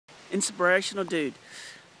Inspirational dude.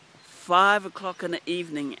 5 o'clock in the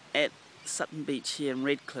evening at Sutton Beach here in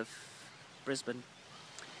Redcliffe, Brisbane.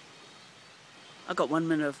 I got 1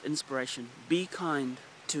 minute of inspiration. Be kind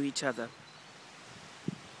to each other.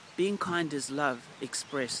 Being kind is love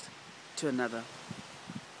expressed to another.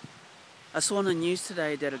 I saw on the news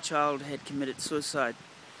today that a child had committed suicide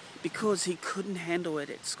because he couldn't handle it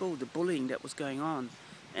at school, the bullying that was going on,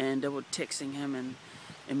 and they were texting him and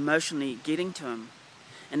emotionally getting to him.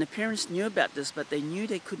 And the parents knew about this, but they knew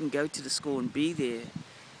they couldn't go to the school and be there,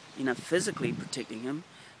 physically protecting him.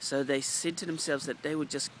 So they said to themselves that they would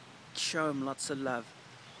just show him lots of love,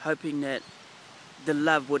 hoping that the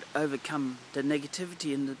love would overcome the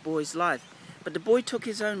negativity in the boy's life. But the boy took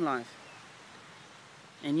his own life.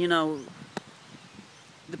 And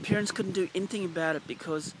the parents couldn't do anything about it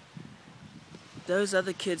because those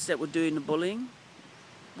other kids that were doing the bullying,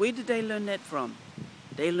 where did they learn that from?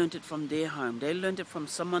 They learned it from their home. They learned it from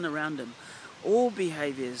someone around them. All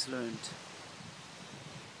behavior is learned.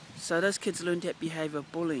 So those kids learned that behavior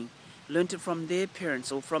of bullying, learned it from their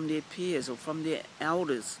parents or from their peers or from their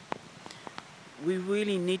elders. We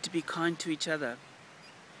really need to be kind to each other.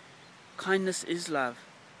 Kindness is love,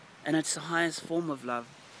 and it's the highest form of love.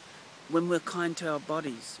 When we're kind to our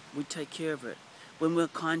bodies, we take care of it. When we're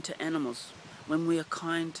kind to animals, when we are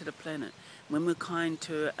kind to the planet, when we're kind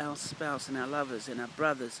to our spouse and our lovers and our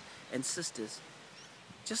brothers and sisters.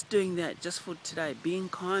 Just doing that, just for today, being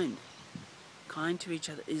kind to each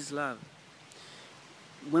other is love.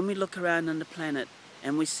 When we look around on the planet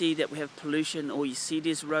and we see that we have pollution, or you see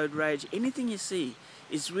this road rage, anything you see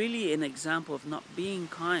is really an example of not being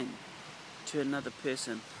kind to another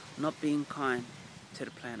person, not being kind to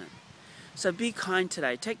the planet. So be kind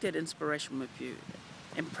today. Take that inspiration with you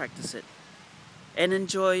and practice it. And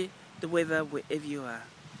enjoy the weather wherever you are.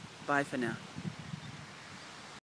 Bye for now.